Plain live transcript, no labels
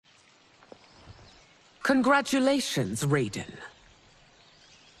Congratulations, Raiden.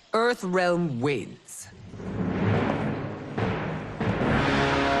 Earthrealm wins.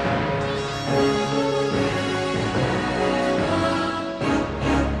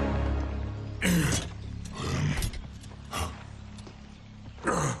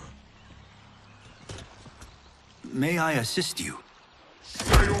 May I assist you?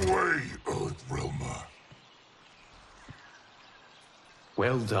 Stay away, Earthrealmer.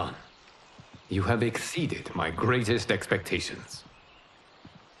 Well done. You have exceeded my greatest expectations.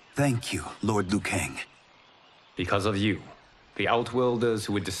 Thank you, Lord Liu Kang. Because of you, the Outworlders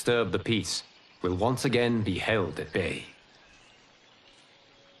who would disturb the peace will once again be held at bay.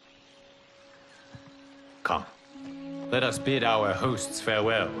 Come, let us bid our hosts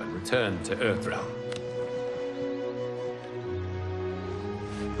farewell and return to Earthrealm.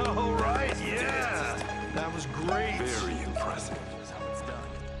 All right, yeah! That was great! Very impressive.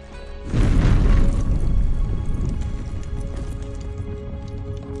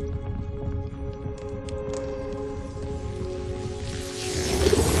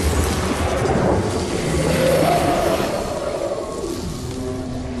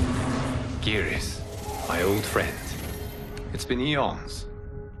 Geras, my old friend. It's been eons.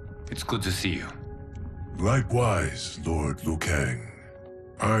 It's good to see you. Likewise, Lord Liu Kang.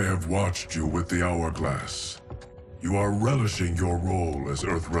 I have watched you with the Hourglass. You are relishing your role as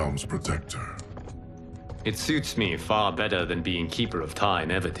Earthrealm's protector. It suits me far better than being Keeper of Time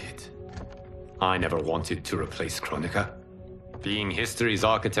ever did. I never wanted to replace Chronica. Being history's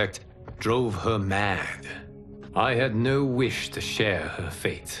architect drove her mad. I had no wish to share her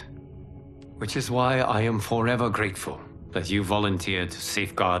fate. Which is why I am forever grateful that you volunteered to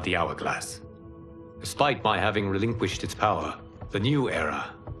safeguard the Hourglass. Despite my having relinquished its power, the new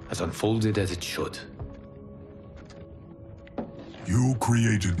era has unfolded as it should. You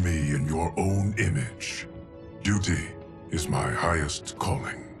created me in your own image. Duty is my highest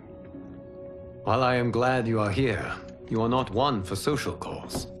calling. While I am glad you are here, you are not one for social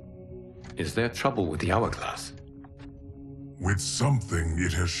calls. Is there trouble with the Hourglass? With something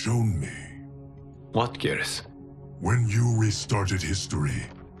it has shown me. What, Geras? When you restarted history,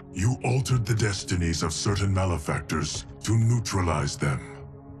 you altered the destinies of certain malefactors to neutralize them.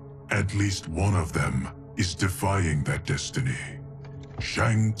 At least one of them is defying that destiny.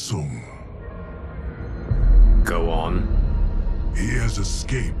 Shang Tsung. Go on. He has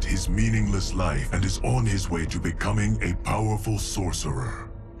escaped his meaningless life and is on his way to becoming a powerful sorcerer.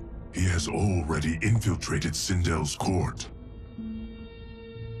 He has already infiltrated Sindel's court.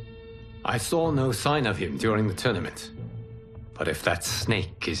 I saw no sign of him during the tournament. But if that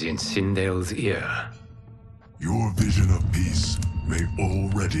snake is in Sindel's ear... Your vision of peace may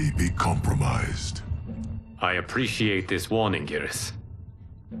already be compromised. I appreciate this warning, Geras.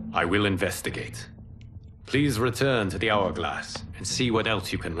 I will investigate. Please return to the Hourglass and see what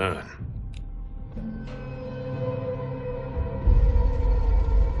else you can learn.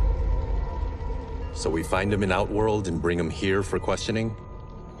 So we find him in Outworld and bring him here for questioning?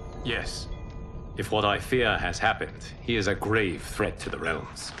 Yes. If what I fear has happened, he is a grave threat to the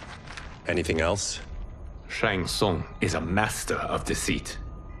realms. Anything else? Shang Tsung is a master of deceit.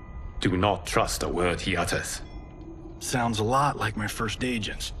 Do not trust a word he utters. Sounds a lot like my first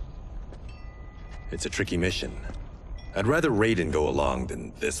agents. It's a tricky mission. I'd rather Raiden go along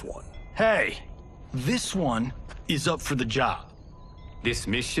than this one. Hey! This one is up for the job. This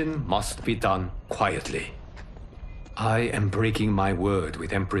mission must be done quietly. I am breaking my word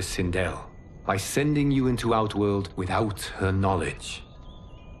with Empress Sindel by sending you into Outworld without her knowledge.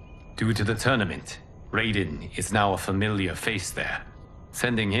 Due to the tournament, Raiden is now a familiar face there.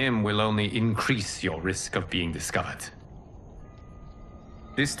 Sending him will only increase your risk of being discovered.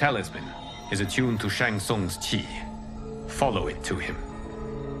 This talisman is attuned to Shang Tsung's chi. Follow it to him.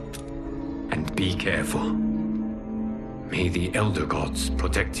 And be careful. May the Elder Gods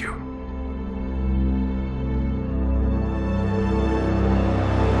protect you.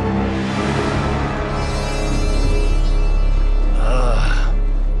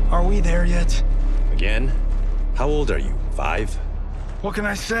 Are we there yet? Again? How old are you? 5? What can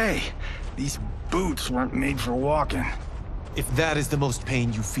I say? These boots weren't made for walking. If that is the most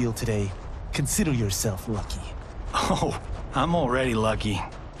pain you feel today, consider yourself lucky. Oh, I'm already lucky.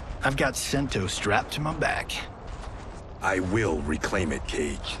 I've got Sento strapped to my back. I will reclaim it,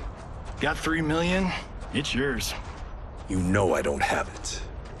 Cage. Got 3 million? It's yours. You know I don't have it.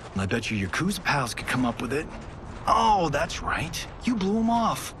 I bet your Yakuza pals could come up with it. Oh, that's right. You blew them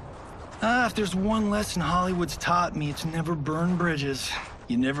off. If there's one lesson Hollywood's taught me, it's never burn bridges.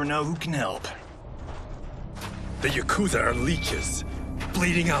 You never know who can help. The Yakuza are leeches.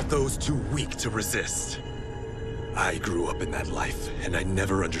 bleeding out those too weak to resist. I grew up in that life, and I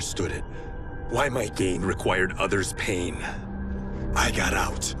never understood it. Why my gain required others' pain. I got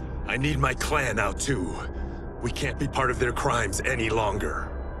out. I need my clan out too. We can't be part of their crimes any longer.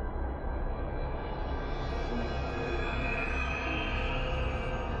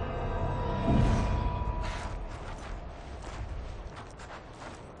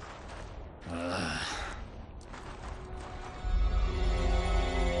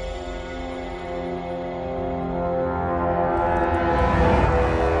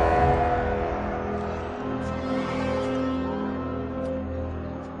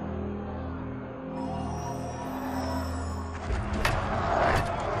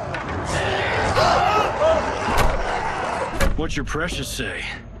 What's your precious say?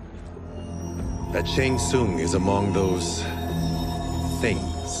 That Tsung is among those...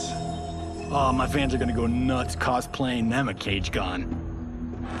 things. Oh, my fans are gonna go nuts cosplaying them a cage gun.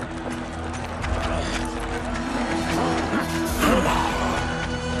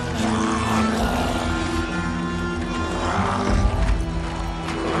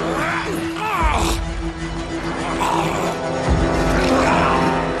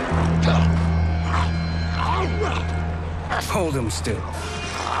 Hold him still.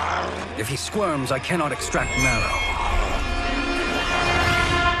 If he squirms, I cannot extract marrow.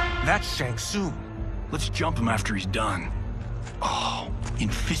 That's Tsung. Let's jump him after he's done. Oh, in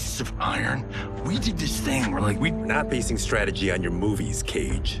fists of iron. We did this thing where, like, we... We're not basing strategy on your movies,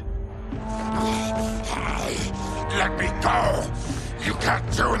 Cage. Let me go! You can't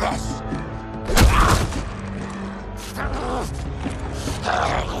do this!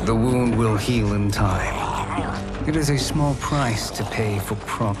 The wound will heal in time. It is a small price to pay for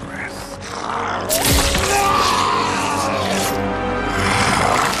progress.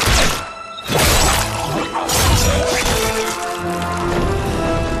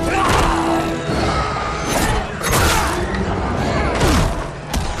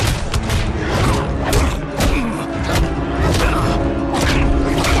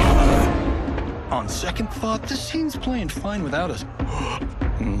 On second thought, this scene's playing fine without us.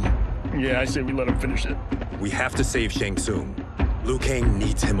 Yeah, I say we let him finish it. We have to save Shang Tsung. Liu Kang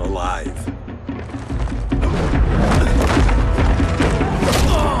needs him alive.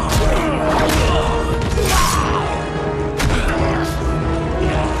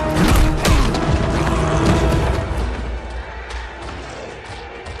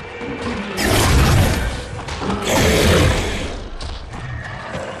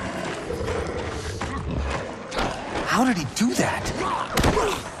 How did he do that?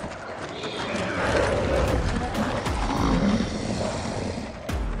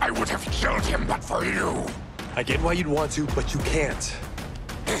 I would have killed him but for you. I get why you'd want to, but you can't.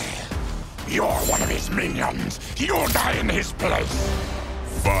 You're one of his minions. You'll die in his place.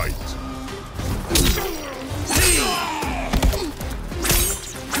 Fight.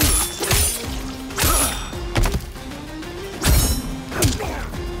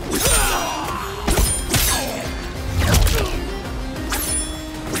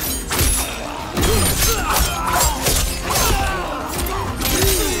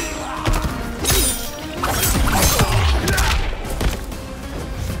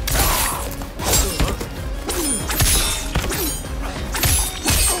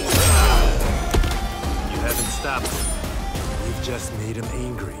 We've just made him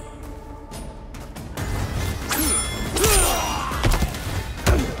angry.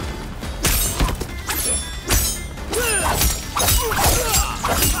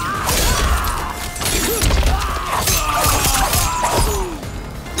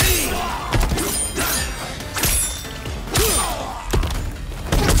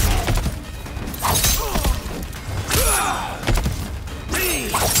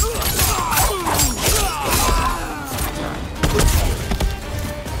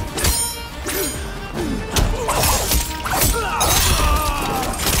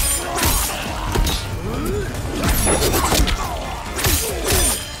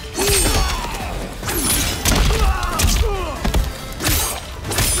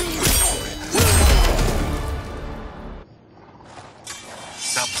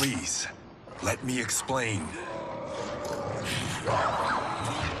 Now please, let me explain.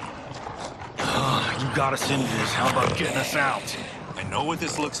 You got us into this. How about getting us out? I know what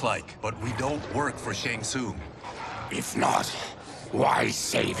this looks like, but we don't work for Shang Tsung. If not, why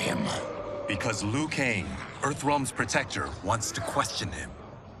save him? Because Liu Kang, Earthrealm's protector, wants to question him.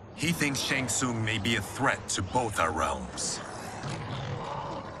 He thinks Shang Tsung may be a threat to both our realms.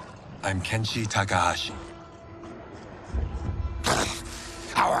 I'm Kenshi Takahashi.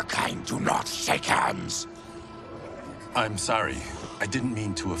 Our kind do not shake hands. I'm sorry, I didn't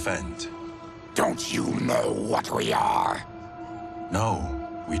mean to offend. Don't you know what we are?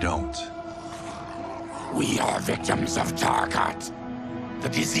 No, we don't. We are victims of Tarkat. The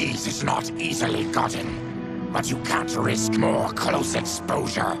disease is not easily gotten, but you can't risk more close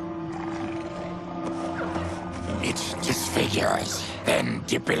exposure. It disfigures, then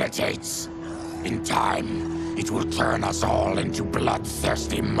debilitates. In time, it will turn us all into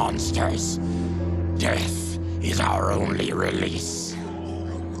bloodthirsty monsters. Death is our only release.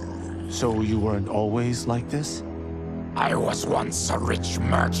 So you weren't always like this? I was once a rich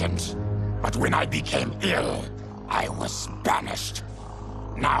merchant, but when I became ill, I was banished.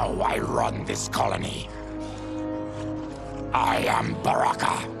 Now I run this colony. I am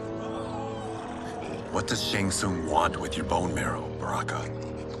Baraka. What does Shang Tsung want with your bone marrow, Baraka?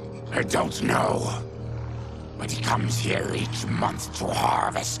 I don't know, but he comes here each month to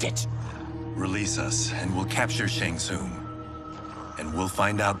harvest it. Release us, and we'll capture Shang Tsung. And we'll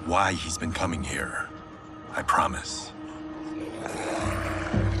find out why he's been coming here. I promise.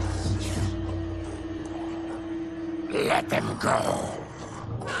 Let them go.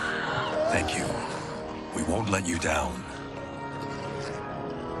 Thank you. We won't let you down.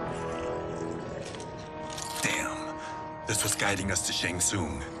 Damn. This was guiding us to Shang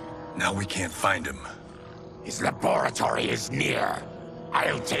Tsung. Now we can't find him. His laboratory is near.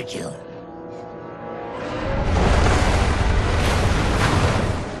 I'll take you.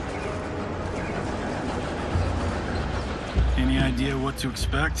 Any idea what to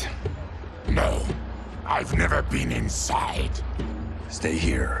expect? No, I've never been inside. Stay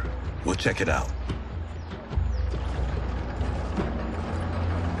here. We'll check it out.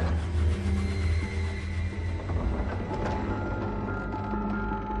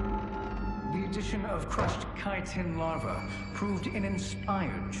 The addition of crushed chitin larva proved an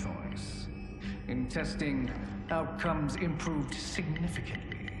inspired choice. In testing, outcomes improved significantly.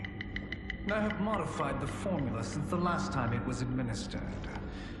 I have modified the formula since the last time it was administered.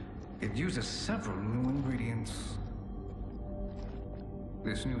 It uses several new ingredients.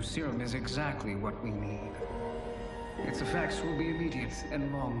 This new serum is exactly what we need. Its effects will be immediate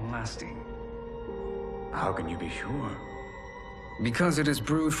and long-lasting. How can you be sure? Because it is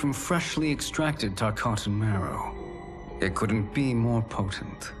brewed from freshly extracted Tarkatan marrow. It couldn't be more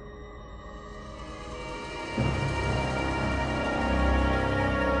potent.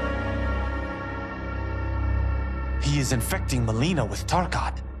 He is infecting Melina with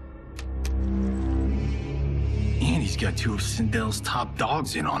Tarkat. And he's got two of Sindel's top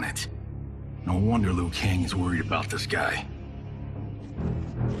dogs in on it. No wonder Liu Kang is worried about this guy.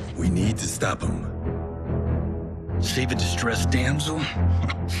 We need to stop him. Save a distressed damsel?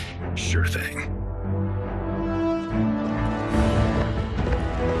 Sure thing.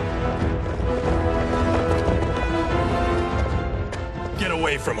 Get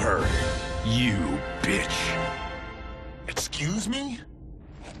away from her! You bitch. Excuse me?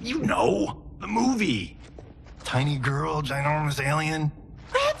 You know, the movie. Tiny girl, ginormous alien.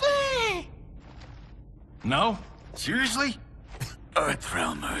 Bradley! No? Seriously?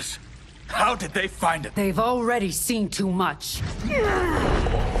 Earthrealmers. How did they find it? They've already seen too much.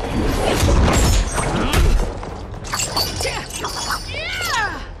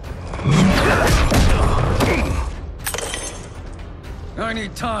 I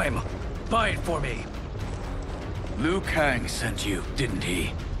need time. Buy it for me. Liu Kang sent you, didn't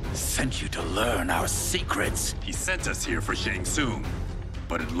he? Sent you to learn our secrets. He sent us here for Shang Tsung,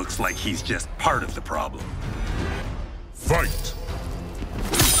 but it looks like he's just part of the problem. Fight!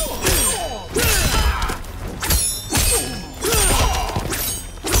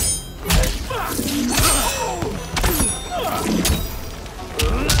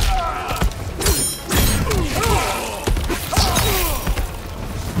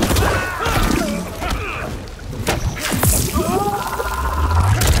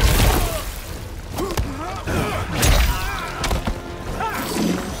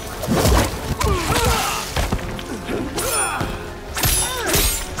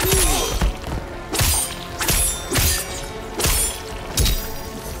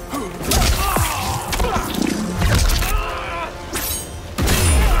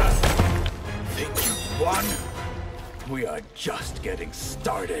 We are just getting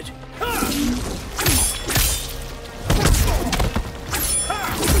started.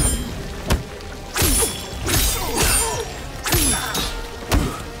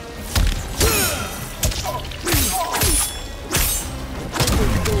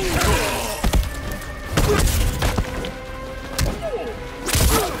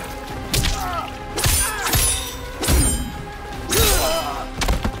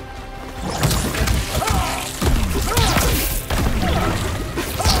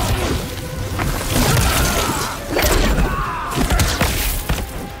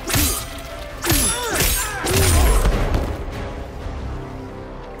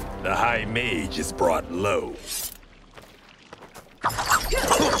 prestige is brought low.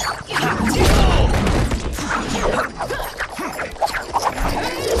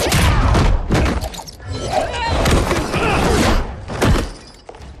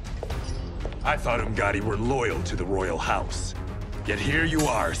 I thought Umgadi were loyal to the royal house. Yet here you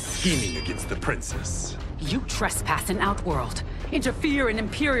are, scheming against the princess. You trespass in Outworld, interfere in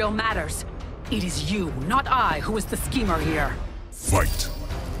Imperial matters. It is you, not I, who is the schemer here. Fight!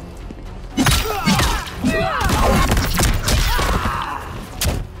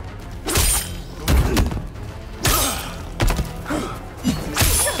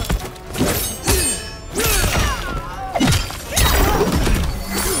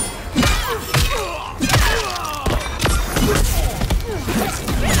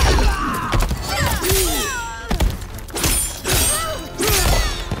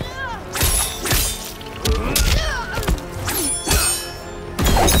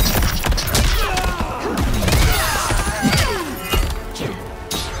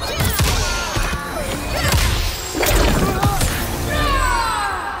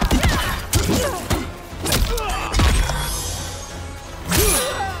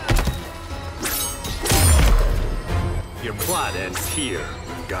 Your plot ends here,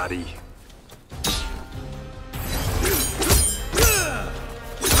 Umgadi.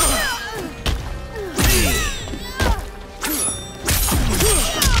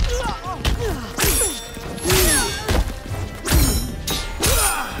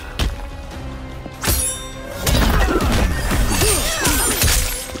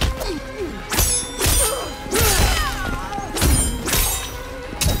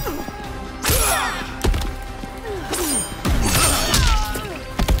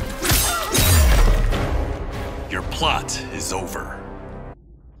 Plot is over.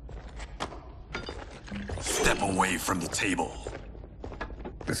 Step away from the table.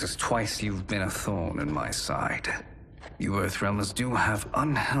 This is twice you've been a thorn in my side. You Earthrealmers do have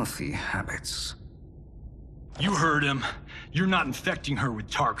unhealthy habits. You heard him. You're not infecting her with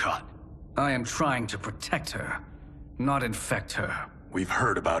Tarkat. I am trying to protect her, not infect her. We've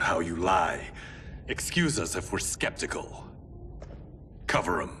heard about how you lie. Excuse us if we're skeptical.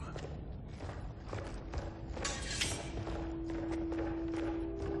 Cover him.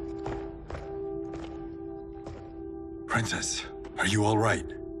 Princess, are you all right?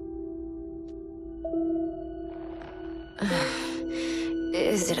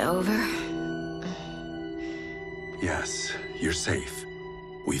 Is it over? Yes, you're safe.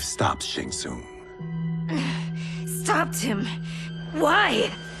 We've stopped Tsung. Stopped him? Why?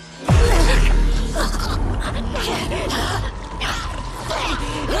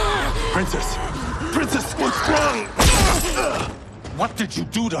 Princess! Princess, what's wrong? What did you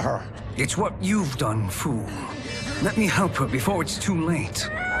do to her? It's what you've done, fool. Let me help her before it's too late.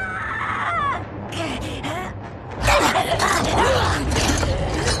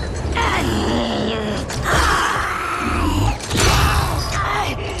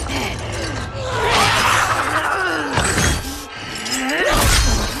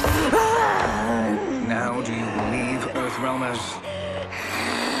 Now do you believe, Earthrealmers?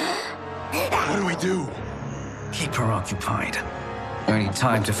 What do we do? Keep her occupied. I need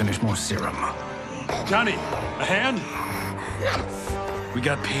time to finish more serum. Johnny, a hand? We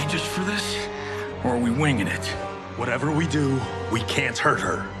got pages for this? Or are we winging it? Whatever we do, we can't hurt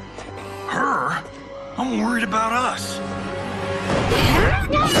her. Her? I'm worried about us.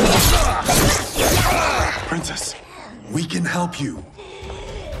 Princess, we can help you.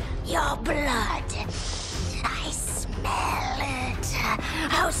 Your blood. I smell it.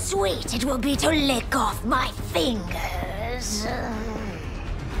 How sweet it will be to lick off my fingers.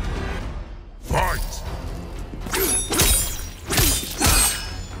 Fight!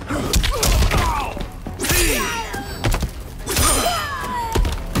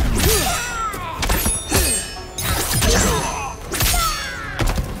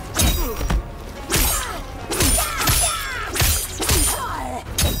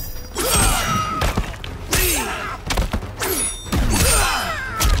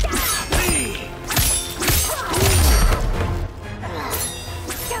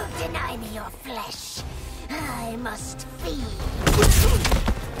 Don't deny me your flesh. I must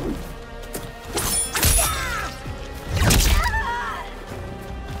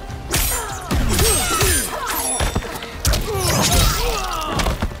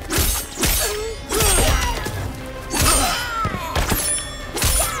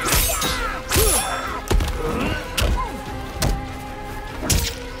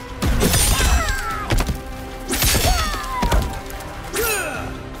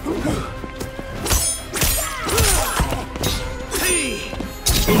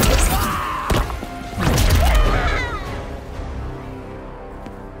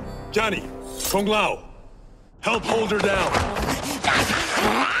Johnny, Kung Lao, help hold her down.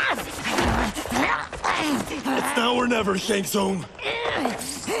 It's now or never, Shang Tsung.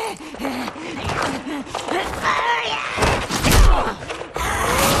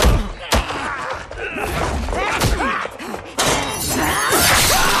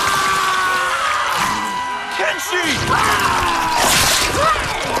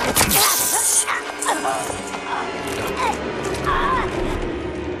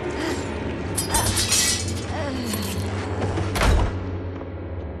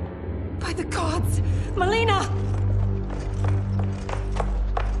 By the gods! Melina!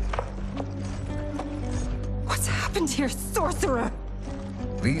 What's happened here, sorcerer?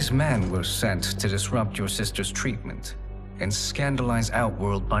 These men were sent to disrupt your sister's treatment and scandalize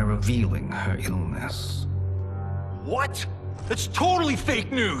Outworld by revealing her illness. What? That's totally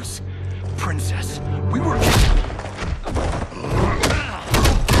fake news! Princess, we were...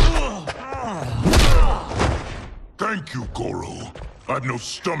 Thank you, Goro. I've no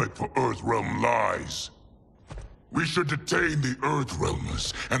stomach for Earthrealm lies. We should detain the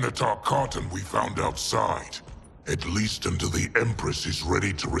Earthrealmers and the Tarkatan we found outside. At least until the Empress is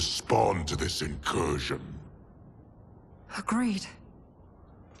ready to respond to this incursion. Agreed.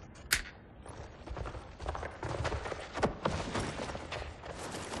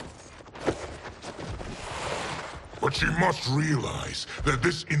 But she must realize that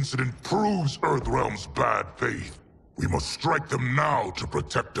this incident proves Earthrealm's bad faith. We must strike them now to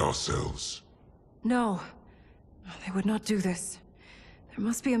protect ourselves. No. They would not do this. There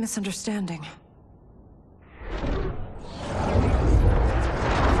must be a misunderstanding.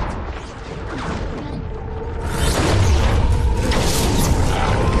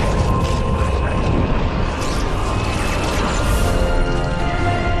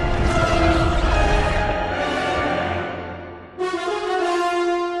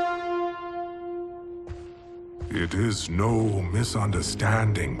 It is no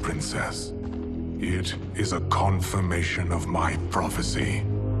misunderstanding, Princess. It is a confirmation of my prophecy.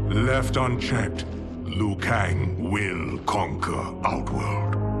 Left unchecked, Liu Kang will conquer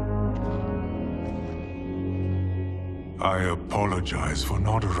Outworld. I apologize for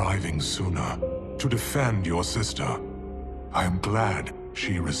not arriving sooner to defend your sister. I am glad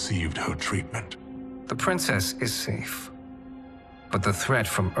she received her treatment. The princess is safe, but the threat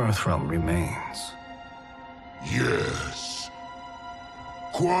from Earthrealm remains. Yes.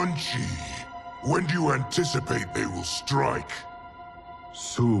 Quan Chi, when do you anticipate they will strike?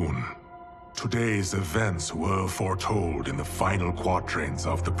 Soon. Today's events were foretold in the final quatrains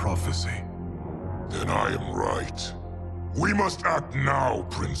of the prophecy. Then I am right. We must act now,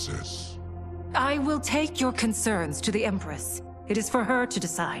 Princess. I will take your concerns to the Empress. It is for her to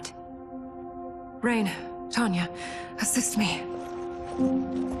decide. Rain, Tanya, assist me.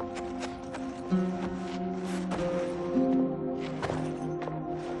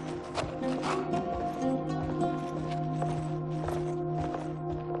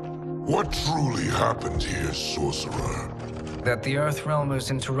 What truly happened here, Sorcerer? That the Earthrealmers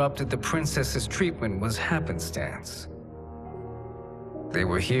interrupted the princess's treatment was happenstance. They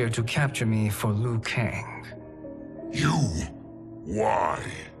were here to capture me for Liu Kang. You? Why?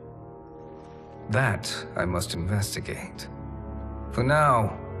 That I must investigate. For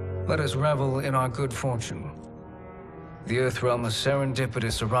now, let us revel in our good fortune. The Earthrealm's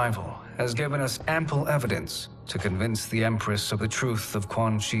serendipitous arrival has given us ample evidence to convince the Empress of the truth of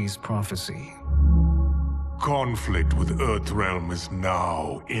Quan Chi's prophecy. Conflict with Earthrealm is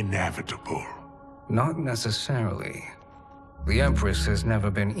now inevitable. Not necessarily. The Empress has never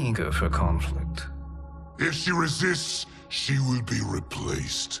been eager for conflict. If she resists, she will be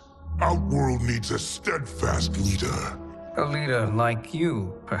replaced. Outworld needs a steadfast leader. A leader like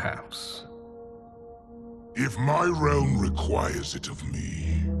you, perhaps. If my realm requires it of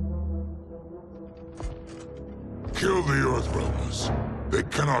me. Kill the Earthrealmers. They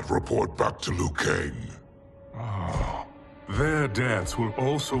cannot report back to Liu Kang. Oh, their deaths will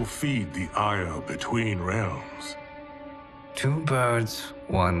also feed the ire between realms. 2 birds,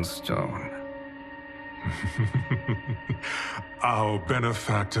 1 stone. Our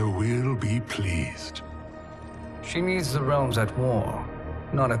benefactor will be pleased. She needs the realms at war,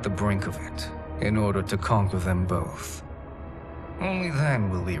 not at the brink of it, in order to conquer them both. Only then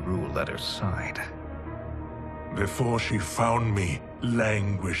will we rule at her side. Before she found me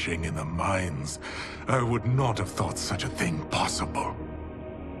languishing in the mines, I would not have thought such a thing possible.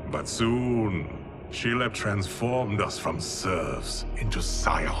 But soon, she'll have transformed us from serfs into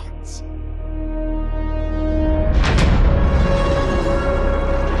scions.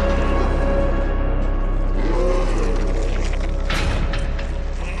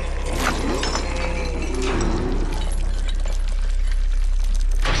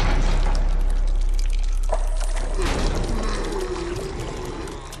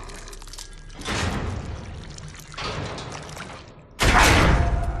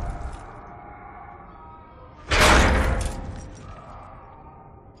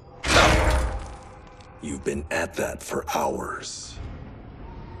 You've been at that for hours.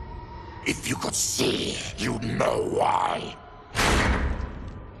 If you could see, you'd know why.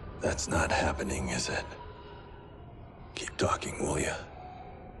 That's not happening, is it? Keep talking, will ya?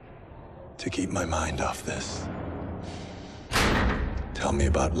 To keep my mind off this. Tell me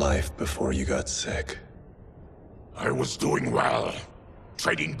about life before you got sick. I was doing well,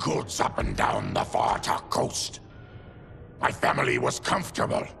 trading goods up and down the Varta coast. My family was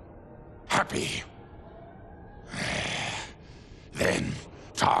comfortable, happy. Then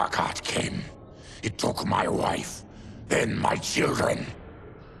Tarkat came. It took my wife, then my children.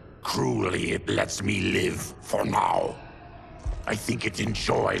 Cruelly, it lets me live for now. I think it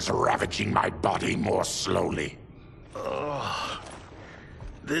enjoys ravaging my body more slowly. Ugh.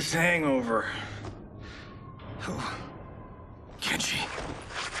 This hangover. Kenji.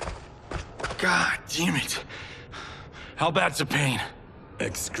 God damn it. How bad's the pain?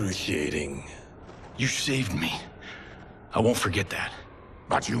 Excruciating. You saved me. I won't forget that.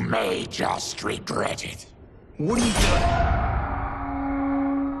 But you may just regret it. What are you doing?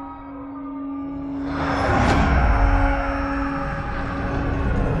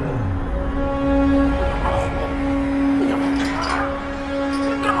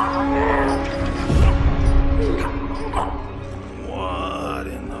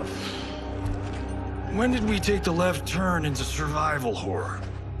 When did we take the left turn into survival horror?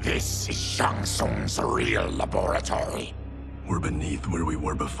 This is Shang real laboratory. We're beneath where we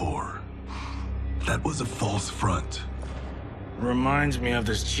were before. That was a false front. Reminds me of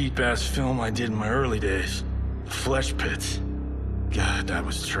this cheap-ass film I did in my early days. Flesh Pits. God, that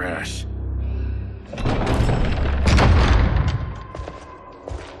was trash.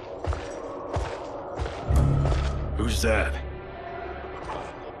 Who's that?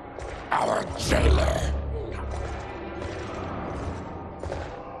 Our jailer.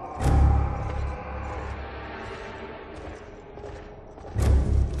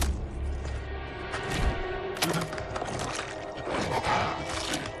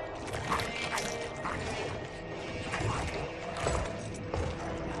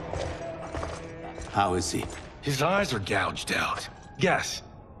 How is he? His eyes are gouged out. Guess.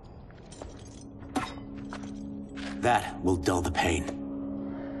 That will dull the pain.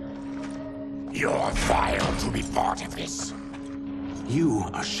 You're vile to be part of this. You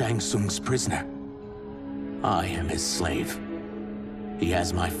are Shang Tsung's prisoner. I am his slave. He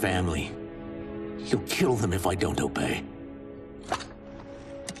has my family. He'll kill them if I don't obey.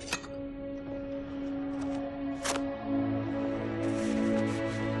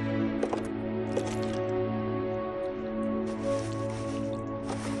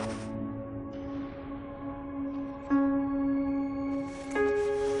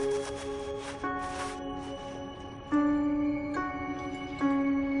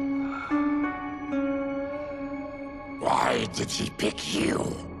 Why did he pick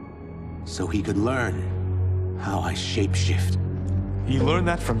you? So he could learn how I shapeshift. He learned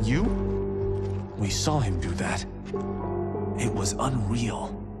that from you? We saw him do that. It was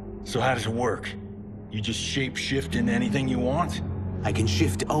unreal. So how does it work? You just shape-shift into anything you want? I can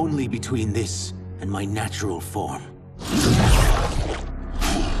shift only between this and my natural form.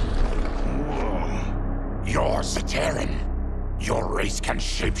 You're Zateran. Your race can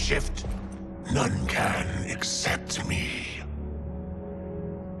shapeshift. None can except me.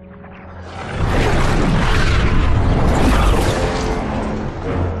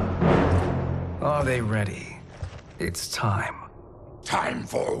 Are they ready? It's time. Time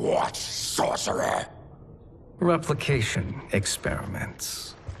for what, sorcerer? Replication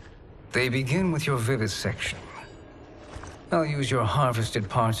experiments. They begin with your vivisection. I'll use your harvested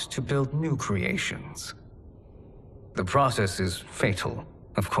parts to build new creations. The process is fatal,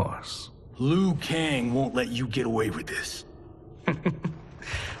 of course. Liu Kang won't let you get away with this.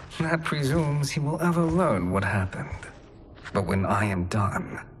 That presumes he will ever learn what happened. But when I am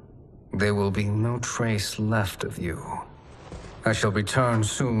done, there will be no trace left of you. I shall return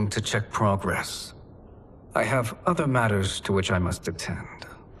soon to check progress. I have other matters to which I must attend.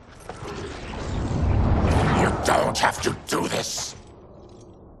 You don't have to do this.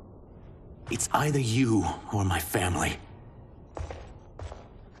 It's either you or my family.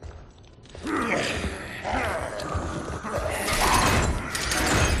 Put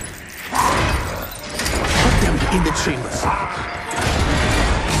them in the chambers.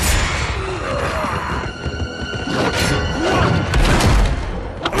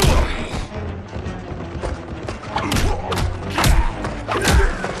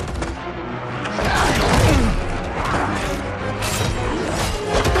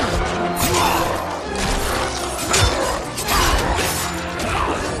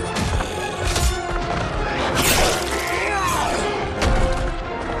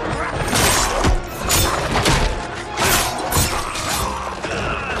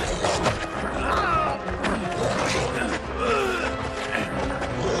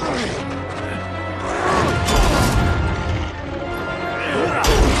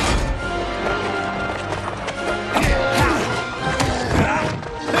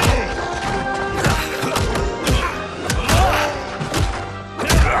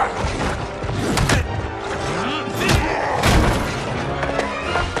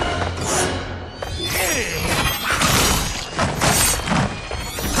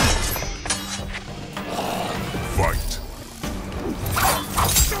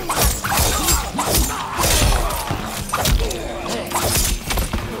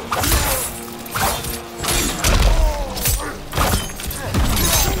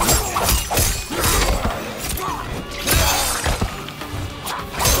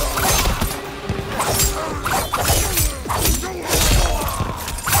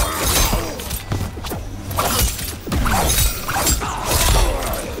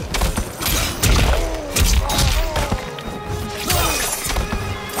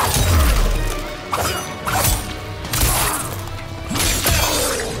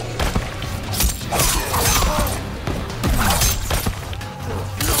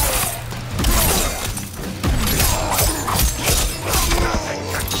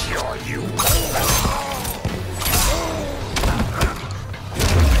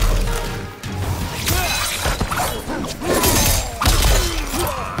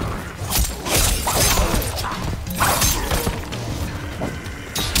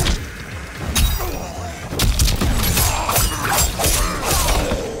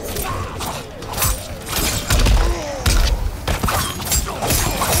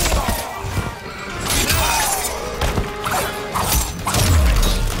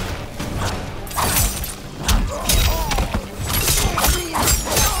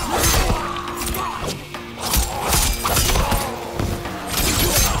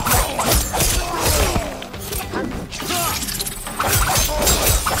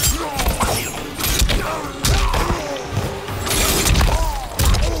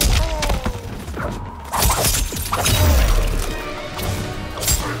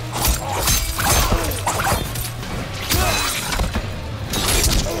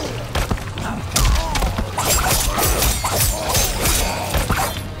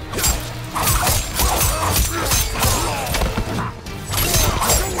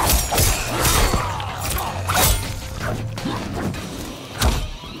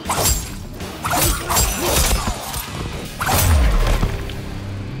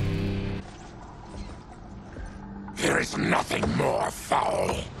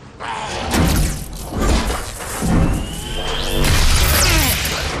 all.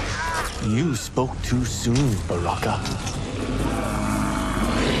 You spoke too soon, Baraka.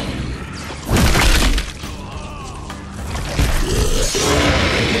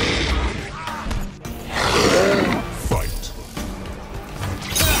 Fight.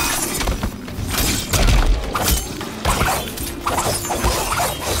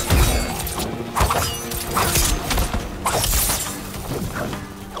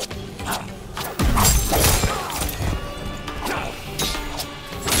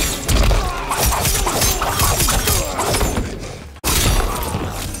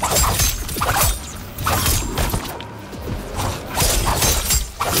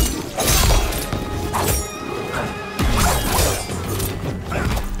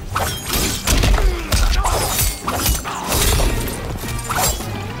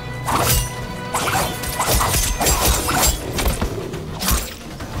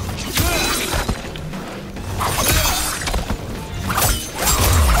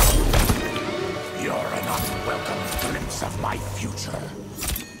 Of my future.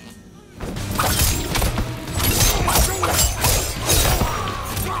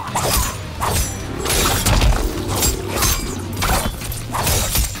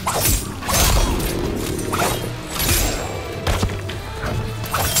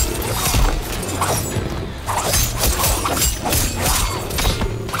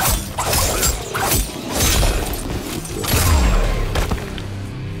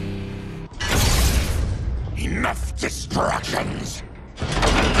 Enough distractions!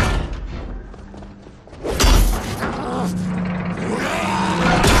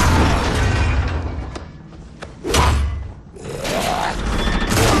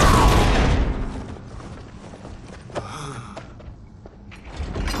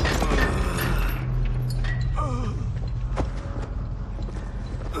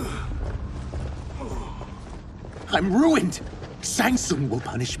 I'm ruined! Shang Tsung will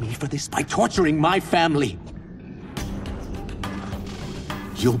punish me for this by torturing my family.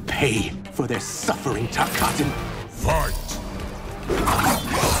 You'll pay for their suffering, Tarkatan. Fight!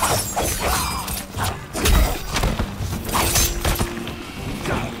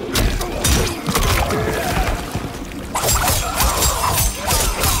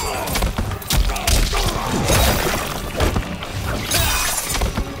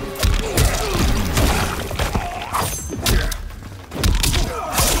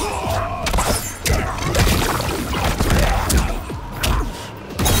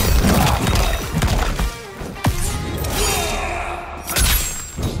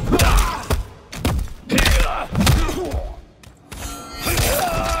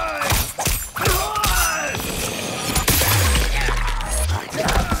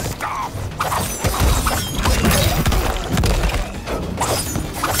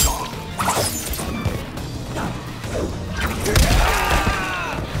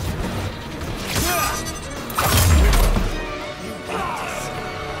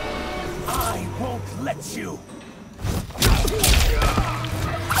 Let you.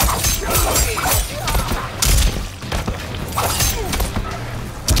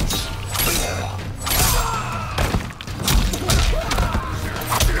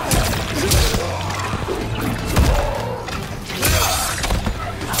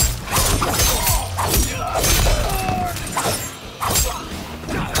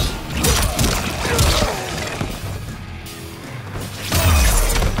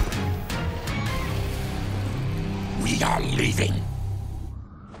 We are leaving.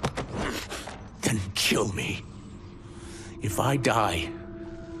 Then kill me. If I die,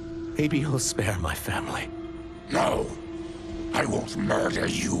 maybe you'll spare my family. No, I won't murder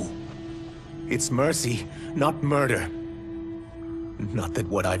you. It's mercy, not murder. Not that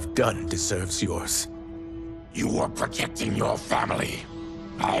what I've done deserves yours. You were protecting your family.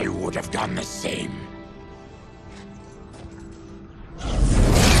 I would have done the same.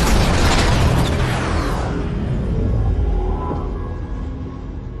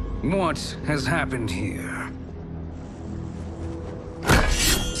 What has happened here?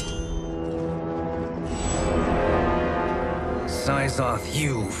 Syzoth,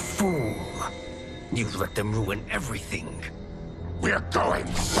 you fool! You've let them ruin everything. We're going,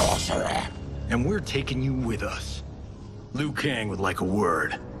 sorcerer. And we're taking you with us. Liu Kang would like a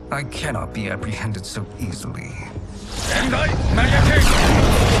word. I cannot be apprehended so easily.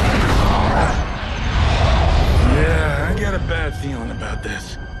 Yeah, I got a bad feeling about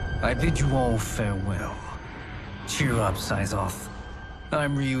this. I bid you all farewell. Cheer up, Syzoth.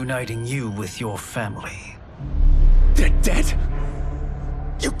 I'm reuniting you with your family. They're dead?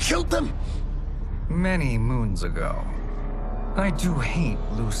 You killed them? Many moons ago. I do hate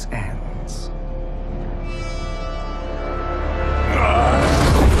loose ends.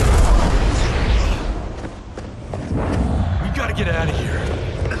 We gotta get out of here.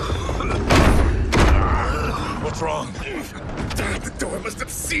 What's wrong? The door must have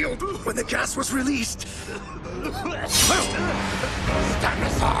sealed when the gas was released. Stand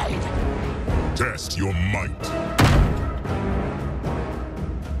aside. Test your might.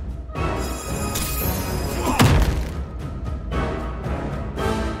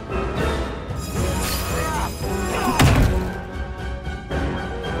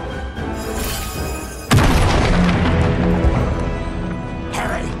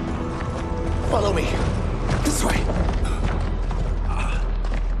 Follow me. This way.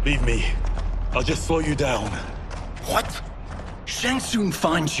 Leave me. I'll just slow you down. What? Shang Tsung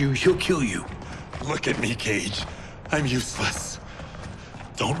finds you, he'll kill you. Look at me, Cage. I'm useless.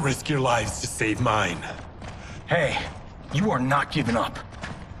 Don't risk your lives to save mine. Hey, you are not giving up.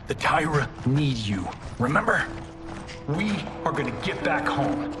 The Tyra need you, remember? We are gonna get back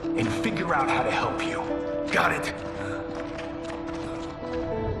home and figure out how to help you. Got it?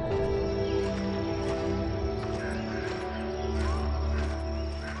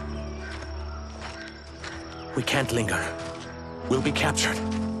 We can't linger. We'll be captured.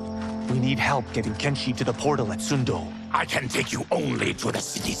 We need help getting Kenshi to the portal at Sundo. I can take you only to the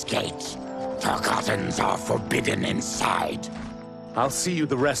city's gate. Forgottens are forbidden inside. I'll see you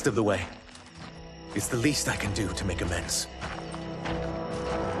the rest of the way. It's the least I can do to make amends.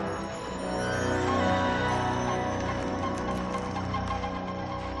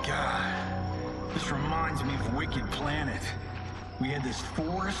 God, this reminds me of Wicked Planet. We had this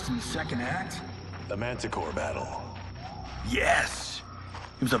forest in the second act. The Manticore battle. Yes!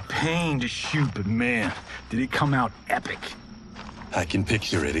 It was a pain to shoot, but man, did it come out epic. I can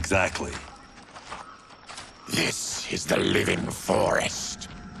picture it exactly. This is the living forest.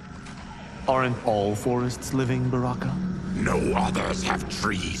 Aren't all forests living, Baraka? No others have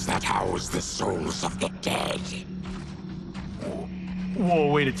trees that house the souls of the dead.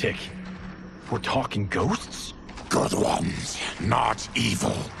 Whoa, wait a tick. We're talking ghosts? Good ones, not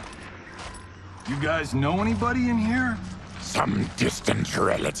evil. You guys know anybody in here? Some distant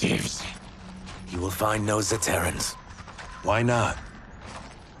relatives. You will find no Zaterrans. Why not?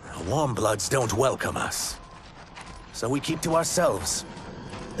 The Warmbloods don't welcome us. So we keep to ourselves,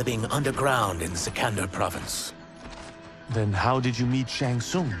 living underground in Sikander province. Then how did you meet Shang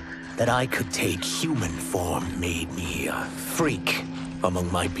Tsung? That I could take human form made me a freak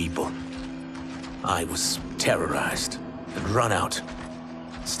among my people. I was terrorized and run out,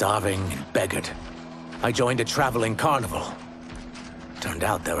 starving and beggared. I joined a traveling carnival. Turned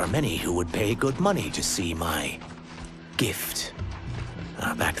out there are many who would pay good money to see my gift.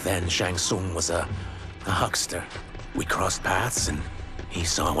 Back then, Shang Tsung was a huckster. We crossed paths and he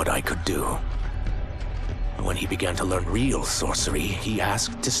saw what I could do. When he began to learn real sorcery, he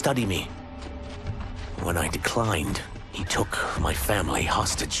asked to study me. When I declined, he took my family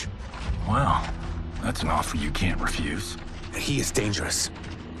hostage. Wow, that's an offer you can't refuse. He is dangerous,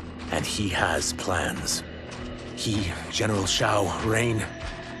 and he has plans. He, General Shao, Rain,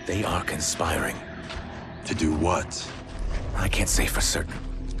 they are conspiring. To do what? I can't say for certain.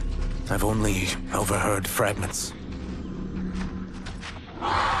 I've only overheard fragments.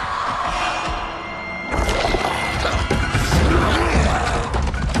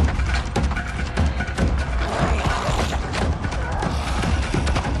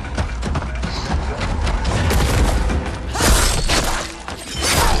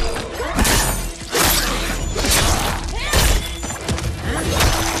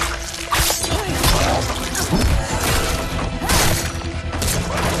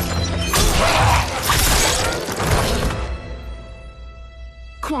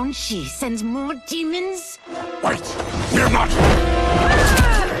 Quan Chi sends more demons? Wait, we're not...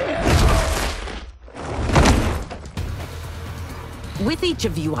 With each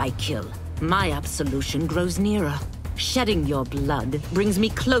of you I kill, my absolution grows nearer. Shedding your blood brings me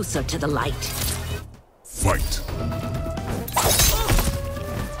closer to the light. Fight.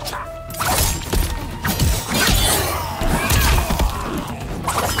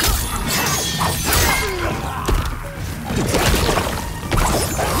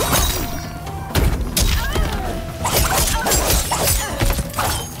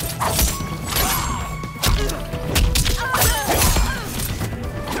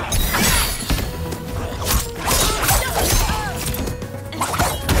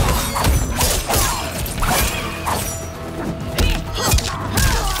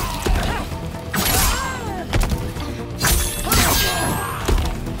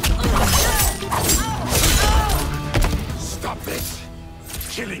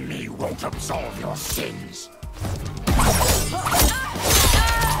 Killing me won't absolve your sins.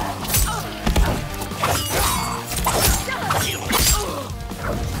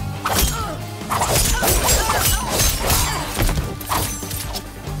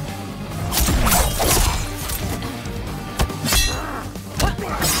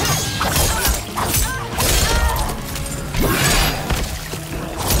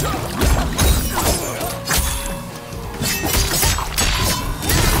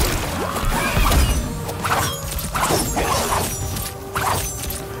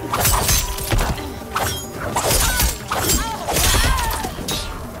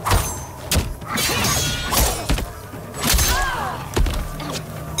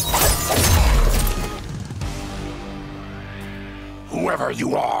 Whoever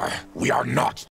you are, we are not